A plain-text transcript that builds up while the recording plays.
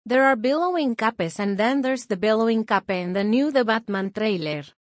There are billowing capes and then there's the billowing cape in the new The Batman trailer.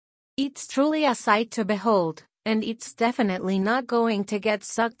 It's truly a sight to behold, and it's definitely not going to get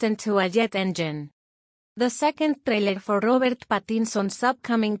sucked into a jet engine. The second trailer for Robert Pattinson's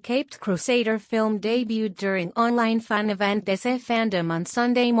upcoming Caped Crusader film debuted during online fan event DC Fandom on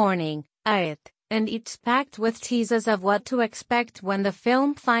Sunday morning, and it's packed with teases of what to expect when the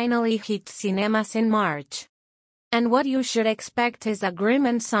film finally hits cinemas in March. And what you should expect is a grim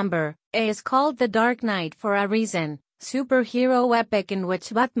and somber, is called The Dark Knight for a reason, superhero epic in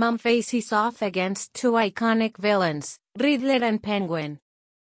which Batman faces off against two iconic villains, Riddler and Penguin.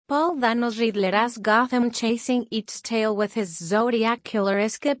 Paul Dano's Riddler as Gotham chasing its tail with his Zodiac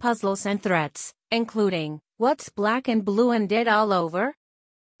Killer-esque puzzles and threats, including, what's black and blue and dead all over?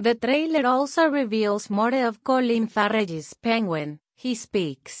 The trailer also reveals more of Colin Farrell's Penguin, he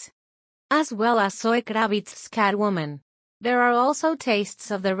speaks, as well as Zoe Kravitz's Catwoman. There are also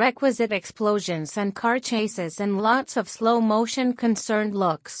tastes of the requisite explosions and car chases and lots of slow-motion concerned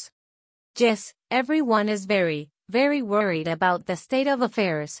looks. Yes, everyone is very worried about the state of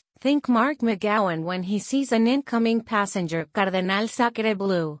affairs, think Mark McGowan when he sees an incoming passenger Cardenal Sacre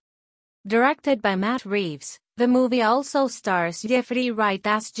Blue. Directed by Matt Reeves, the movie also stars Jeffrey Wright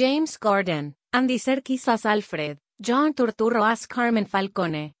as James Gordon, Andy Serkis as Alfred, John Turturro as Carmen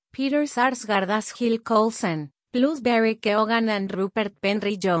Falcone, Peter Sarsgaard as Gil Coulson, plus Barry Keoghan and Rupert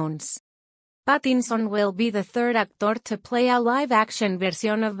Penry Jones. Pattinson will be the third actor to play a live-action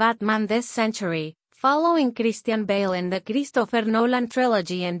version of Batman this century, following Christian Bale in the Christopher Nolan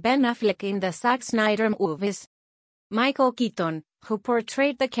trilogy and Ben Affleck in the Zack Snyder movies. Michael Keaton, who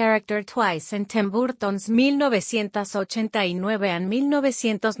portrayed the character twice in Tim Burton's 1989 and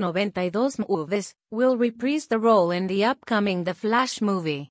 1992 movies, will reprise the role in the upcoming The Flash movie.